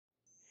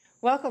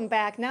Welcome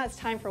back. Now it's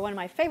time for one of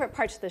my favorite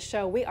parts of the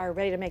show. We are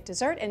ready to make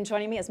dessert, and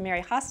joining me is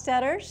Mary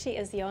Hostetter. She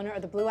is the owner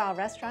of the Blue Owl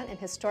Restaurant in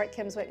historic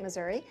Kimmswick,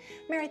 Missouri.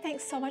 Mary,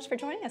 thanks so much for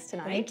joining us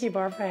tonight. Thank you,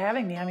 Barb, for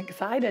having me. I'm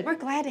excited. We're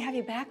glad to have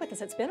you back with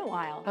us. It's been a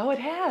while. Oh, it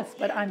has,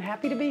 but I'm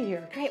happy to be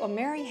here. Great. Well,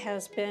 Mary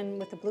has been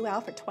with the Blue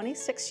Owl for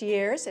 26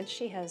 years, and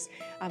she has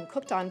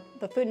cooked on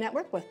the Food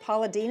Network with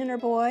Paula Dean and her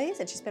boys,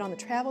 and she's been on the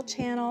Travel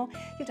Channel.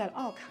 You've done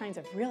all kinds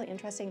of really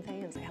interesting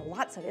things. You have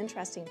lots of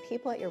interesting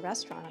people at your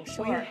restaurant, I'm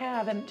sure. We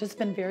have, and just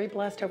been very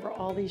blessed over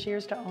all these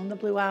years to own the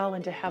Blue Owl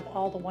and to have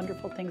all the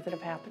wonderful things that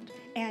have happened.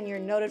 And you're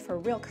noted for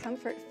real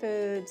comfort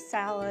food,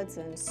 salads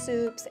and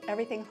soups,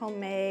 everything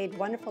homemade,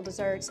 wonderful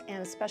desserts,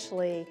 and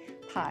especially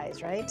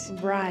pies, right?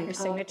 Right. Your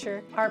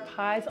signature. Our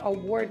pies,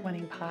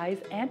 award-winning pies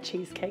and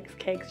cheesecakes,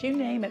 cakes, you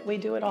name it, we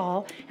do it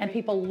all. And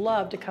people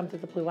love to come to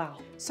the Blue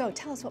Owl. So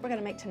tell us what we're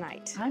going to make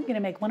tonight. I'm going to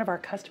make one of our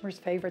customers'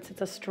 favorites.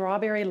 It's a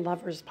strawberry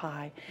lover's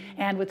pie.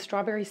 And with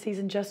strawberry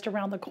season just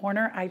around the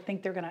corner, I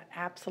think they're going to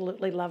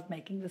absolutely love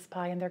making this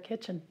pie in their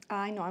kitchen.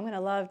 I know, I'm going to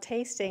love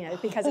tasting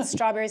it because it's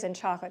strawberries and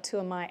chocolate, two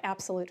of my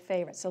absolute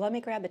favorites. So let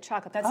me grab the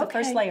chocolate. That's the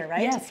first layer,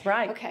 right? Yes,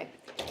 right. Okay.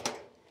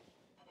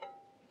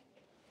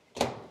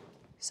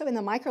 So in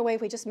the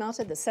microwave, we just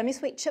melted the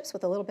semi-sweet chips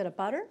with a little bit of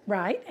butter.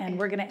 Right, and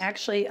we're going to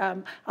actually,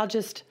 I'll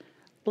just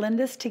blend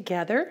this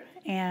together,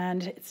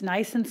 and it's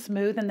nice and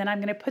smooth, and then I'm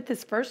going to put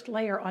this first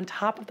layer on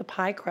top of the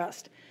pie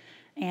crust.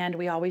 And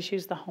we always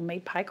use the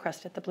homemade pie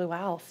crust at the Blue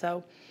Owl.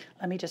 So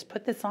let me just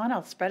put this on,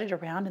 I'll spread it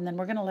around, and then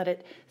we're going to let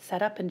it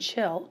set up and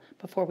chill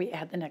before we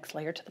add the next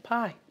layer to the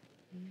pie.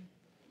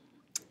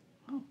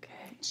 Okay.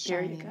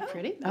 There you go.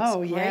 Pretty. Oh,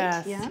 great.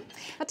 Yes. Yeah.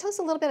 Now tell us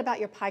a little bit about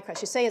your pie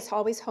crust. You say it's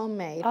always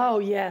homemade. Oh,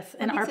 yes.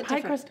 What and our makes it pie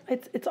different?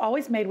 crust, it's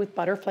always made with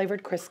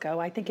butter-flavored Crisco.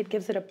 I think it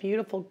gives it a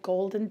beautiful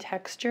golden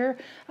texture,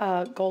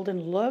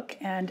 golden look,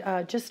 and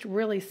just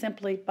really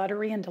simply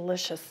buttery and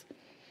delicious.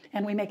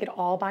 And we make it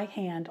all by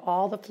hand.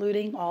 All the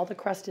fluting, all the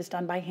crust is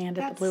done by hand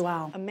at the Blue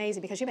Owl.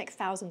 Amazing, because you make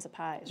thousands of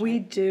pies, right? We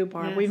do,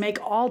 Barb. Yes. We make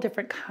all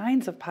different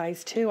kinds of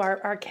pies, too.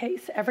 Our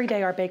case, every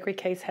day our bakery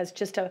case has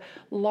just a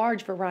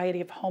large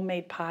variety of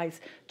homemade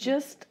pies.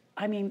 Just,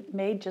 I mean,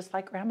 made just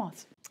like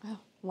Grandma's. Oh,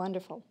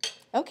 wonderful.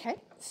 Okay,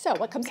 so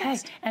what comes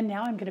next? And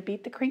now I'm going to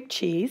beat the cream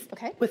cheese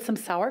with some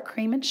sour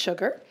cream and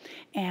sugar.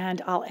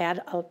 And I'll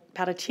add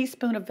about a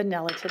teaspoon of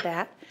vanilla to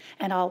that.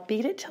 And I'll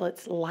beat it till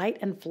it's light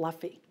and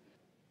fluffy.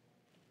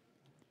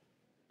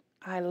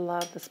 I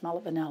love the smell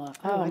of vanilla.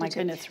 Oh my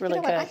goodness, really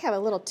you know good. What? I have a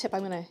little tip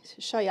I'm going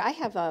to show you. I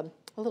have a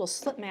little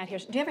slip mat here.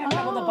 Do you ever have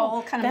trouble the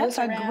bowl kind of moves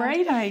around? That's a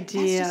great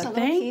idea. That's just a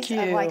little Thank piece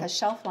you. of like a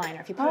shelf liner.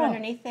 If you put it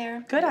underneath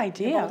there, good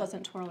idea. The bowl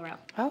doesn't twirl around.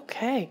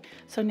 Okay,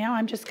 so now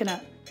I'm just going to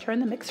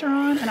turn the mixer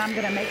on and I'm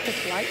going to make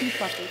this light and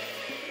fluffy.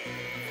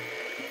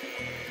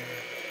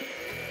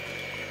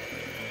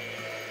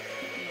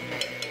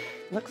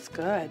 Looks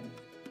good.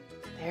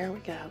 There we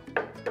go.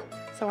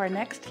 So our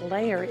next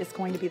layer is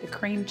going to be the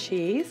cream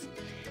cheese,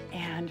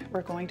 and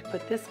we're going to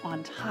put this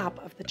on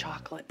top of the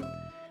chocolate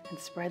and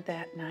spread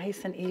that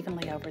nice and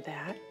evenly over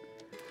that.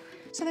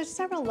 So there's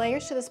several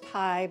layers to this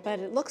pie, but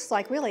it looks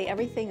like really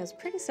everything is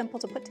pretty simple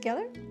to put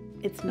together.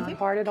 It's not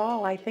hard at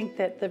all. I think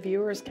that the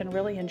viewers can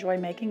really enjoy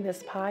making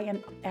this pie,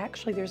 and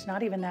actually there's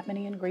not even that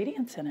many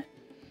ingredients in it.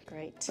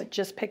 Great. But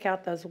just pick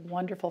out those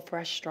wonderful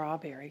fresh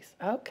strawberries.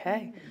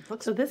 Okay,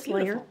 so this beautiful.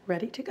 layer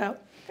ready to go.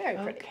 Very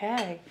pretty.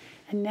 Okay,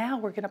 and now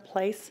we're going to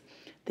place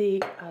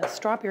the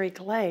strawberry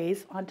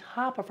glaze on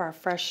top of our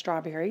fresh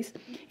strawberries,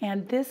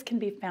 and this can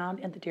be found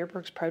in the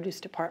Dierbergs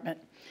produce department.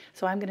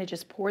 So I'm going to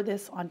just pour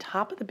this on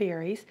top of the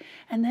berries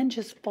and then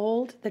just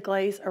fold the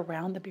glaze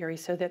around the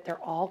berries so that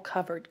they're all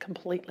covered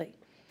completely.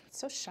 It's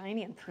so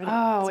shiny and pretty.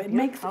 Oh, it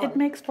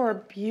makes for a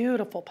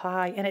beautiful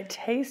pie, and it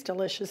tastes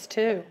delicious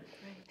too.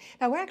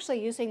 Now we're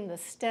actually using the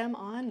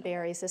stem-on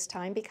berries this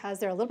time because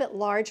they're a little bit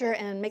larger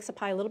and makes the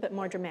pie a little bit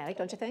more dramatic,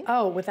 don't you think?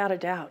 Oh, without a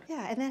doubt.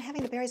 Yeah, and then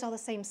having the berries all the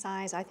same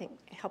size, I think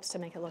helps to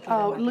make it look even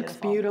Oh, more it looks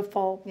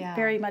beautiful, Yeah.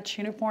 very much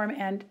uniform,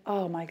 and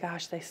oh my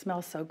gosh, they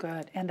smell so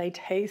good, and they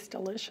taste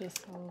delicious.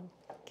 Oh,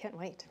 can't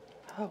wait.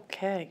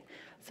 Okay,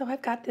 so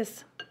I've got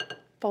this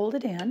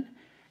folded in,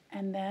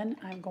 and then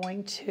I'm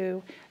going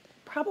to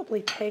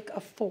probably take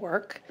a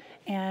fork,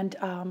 and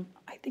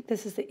I think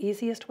this is the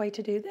easiest way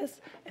to do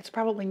this. It's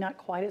probably not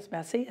quite as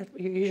messy if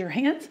you use your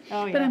hands,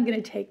 but I'm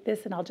going to take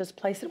this and I'll just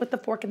place it with the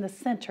fork in the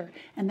center,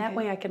 and that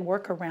way I can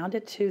work around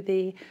it to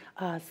the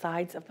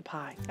sides of the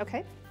pie.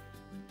 Okay.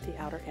 The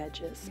outer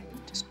edges.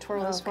 Just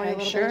twirl this for you a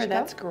little bit. Sure,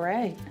 that's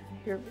great.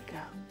 Here we go.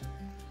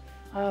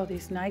 Oh,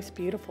 these nice,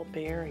 beautiful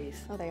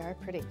berries. Oh, they are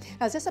pretty.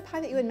 Now, is this a pie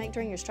that you would make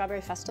during your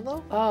Strawberry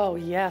Festival? Oh,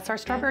 yes. Our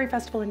Strawberry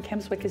Festival in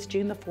Kimmswick is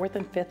June the 4th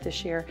and 5th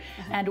this year,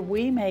 and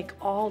we make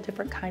all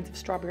different kinds of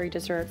strawberry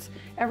desserts.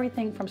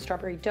 Everything from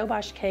strawberry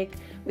dobosh cake.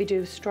 We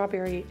do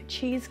strawberry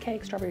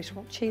cheesecake, strawberry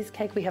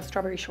cheesecake. We have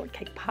strawberry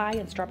shortcake pie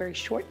and strawberry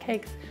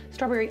shortcakes,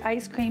 strawberry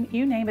ice cream,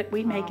 you name it,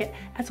 we make it,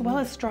 as well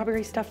as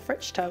strawberry stuffed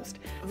French toast.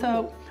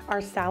 So our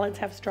salads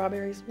have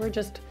strawberries. We're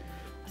just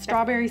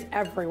Strawberries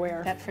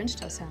everywhere. That French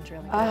toast sounds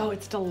really good. Oh,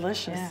 it's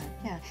delicious.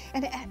 Yeah.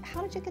 And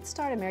how did you get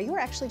started, Mary? You were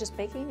actually just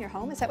baking in your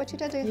home? Is that what you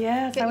did?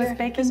 Yes, I was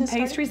baking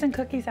pastries and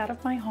cookies out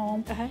of my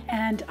home. Uh-huh.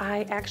 And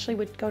I actually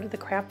would go to the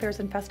craft fairs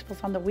and festivals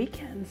on the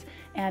weekends,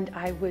 and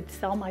I would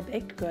sell my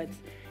baked goods.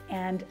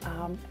 And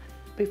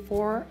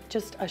before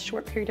just a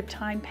short period of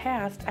time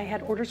passed, I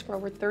had orders for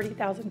over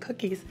 30,000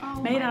 cookies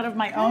made out of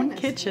my own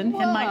kitchen in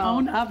my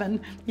own oven.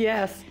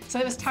 Yes. So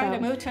it was time to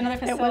move to another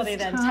facility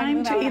then. It was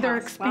time to either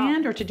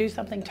expand or to do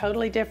something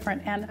totally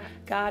different. And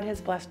God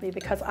has blessed me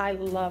because I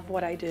love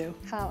what I do.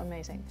 How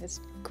amazing. It's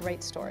a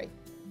great story.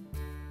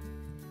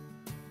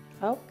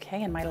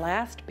 Okay, and my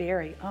last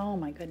berry. Oh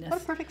my goodness.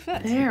 What a perfect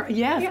fit. There,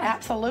 yes,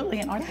 absolutely.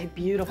 And aren't they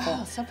beautiful?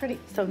 Oh, so pretty.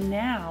 So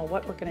now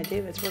what we're going to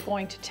do is we're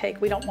going to take,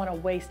 we don't want to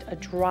waste a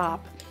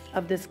drop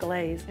of this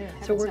glaze.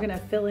 So we're going to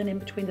fill in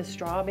between the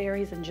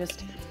strawberries and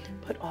just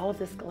put all of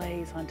this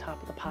glaze on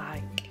top of the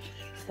pie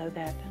so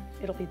that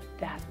it'll be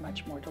that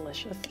much more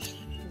delicious.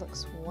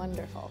 Looks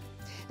wonderful.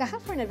 Now, how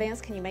far in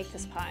advance can you make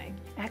this pie?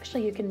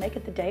 Actually, you can make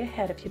it the day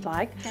ahead if you'd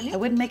like. I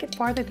wouldn't make it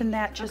farther than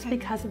that just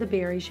because of the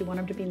berries. You want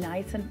them to be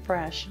nice and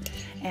fresh.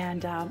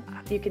 And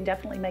you can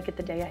definitely make it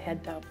the day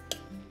ahead, though.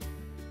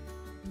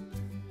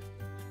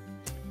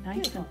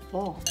 Nice and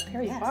full.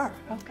 There you are.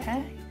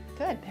 Okay.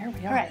 Good. There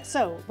we are. All right,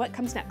 so what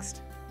comes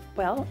next?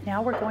 Well,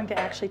 now we're going to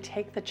actually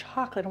take the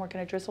chocolate and we're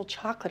going to drizzle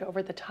chocolate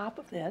over the top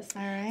of this.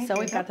 All right. So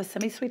we've got the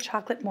semi-sweet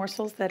chocolate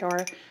morsels that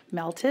are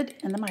melted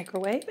in the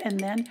microwave, and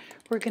then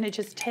we're going to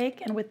just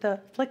take and with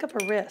the flick of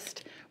a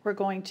wrist, we're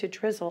going to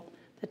drizzle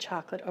the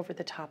chocolate over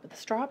the top of the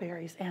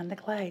strawberries and the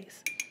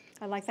glaze.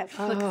 I like that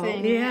flick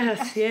thing.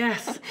 Yes,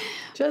 yes.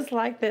 Just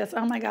like this.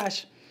 Oh my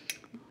gosh.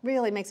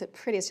 Really makes it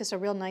pretty. It's just a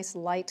real nice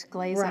light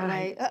glaze that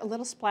way. A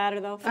little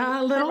splatter though.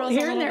 A little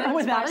here and there,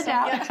 without a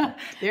doubt.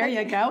 There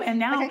you go. And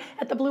now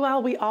at the Blue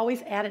Owl, we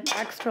always add an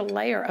extra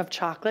layer of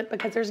chocolate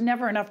because there's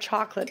never enough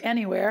chocolate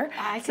anywhere.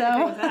 I can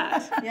agree with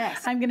that.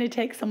 Yes. I'm going to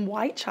take some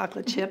white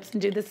chocolate chips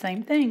and do the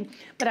same thing.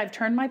 But I've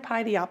turned my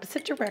pie the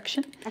opposite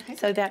direction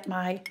so that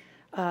my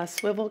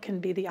swivel can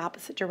be the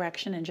opposite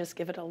direction and just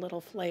give it a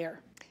little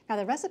flair. Now,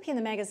 the recipe in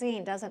the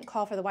magazine doesn't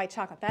call for the white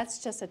chocolate. That's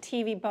just a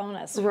TV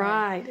bonus.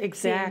 Right,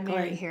 exactly.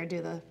 Seeing Mary here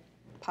do the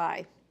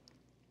pie.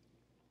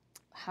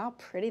 How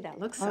pretty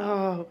that looks.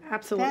 Oh,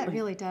 absolutely. That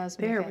really does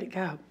make There we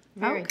go.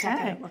 Very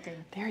decadent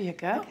looking. There you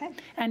go. Okay.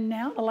 And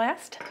now the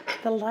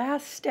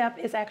last step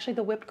is actually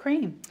the whipped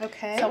cream.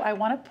 Okay. So I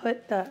want to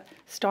put the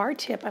star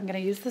tip, I'm going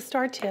to use the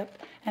star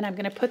tip, and I'm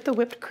going to put the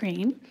whipped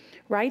cream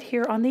right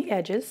here on the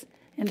edges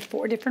in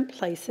 4 different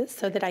places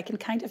so that I can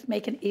kind of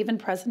make an even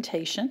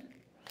presentation.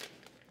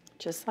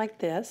 Just like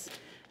this,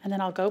 and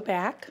then I'll go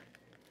back.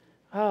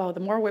 Oh,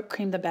 the more whipped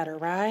cream, the better,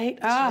 right?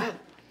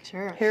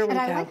 Sure. Here we go.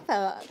 And I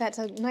like that's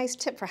a nice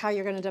tip for how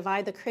you're going to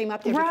divide the cream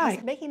up there. Right.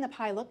 Because making the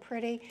pie look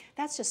pretty,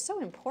 that's just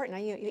so important.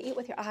 Now, you eat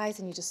with your eyes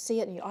and you just see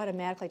it and you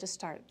automatically just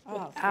start.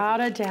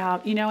 Without a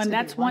doubt. You know, and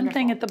that's one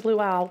thing at the Blue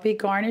Owl. We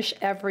garnish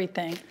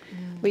everything.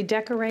 We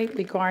decorate,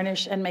 we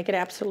garnish, and make it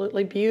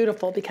absolutely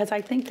beautiful because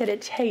I think that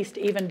it tastes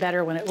even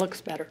better when it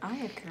looks better. I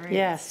agree.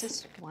 Yes.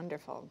 It's just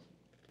wonderful.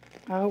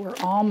 Oh, we're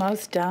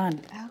almost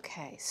done.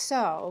 Okay,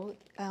 so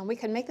we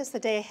can make this the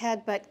day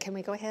ahead, but can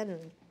we go ahead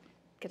and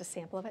get a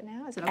sample of it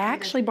now? Is it okay?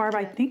 Actually, Barb,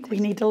 I think we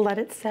need to let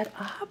it set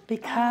up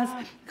because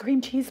the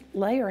cream cheese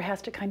layer has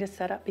to kind of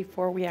set up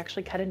before we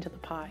actually cut into the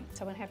pie.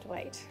 So I'm going to have to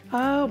wait.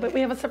 Oh, but we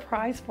have a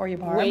surprise for you,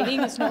 Barb. Waiting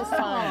is no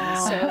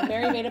fun. So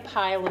Mary made a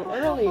pie a little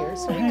earlier,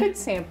 so we could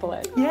sample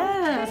it.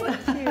 Yes.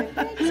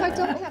 So I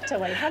don't have to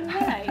wait. How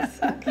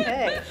nice.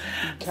 Okay.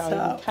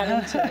 So cut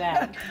into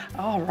that.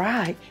 All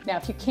right. Now,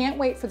 if you can't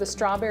wait for the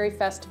Strawberry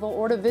Festival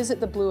or to visit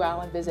the Blue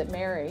Owl and visit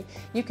Mary,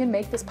 you can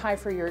make this pie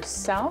for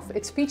yourself.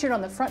 It's featured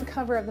on the front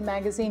cover of the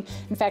magazine.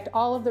 In fact,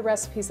 all of the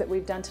recipes that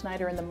we've done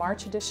tonight are in the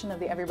March edition of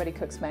the Everybody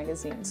Cooks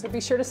magazine. So be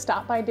sure to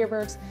stop by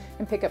Dierbergs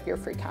and pick up your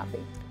free copy.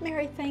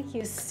 Mary, thank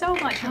you so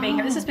much for being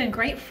here. This has been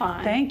great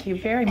fun. Thank you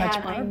very much,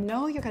 And Barb. I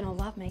know you're going to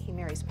love making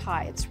Mary's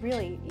pie. It's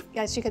really,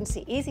 as you can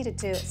see, easy to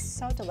do. It's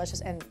so delicious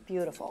and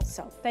beautiful.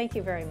 So thank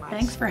you very much.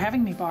 Thanks for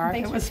having me, Barb.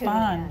 Thanks It was for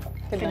tuning fun.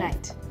 in. Good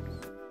night.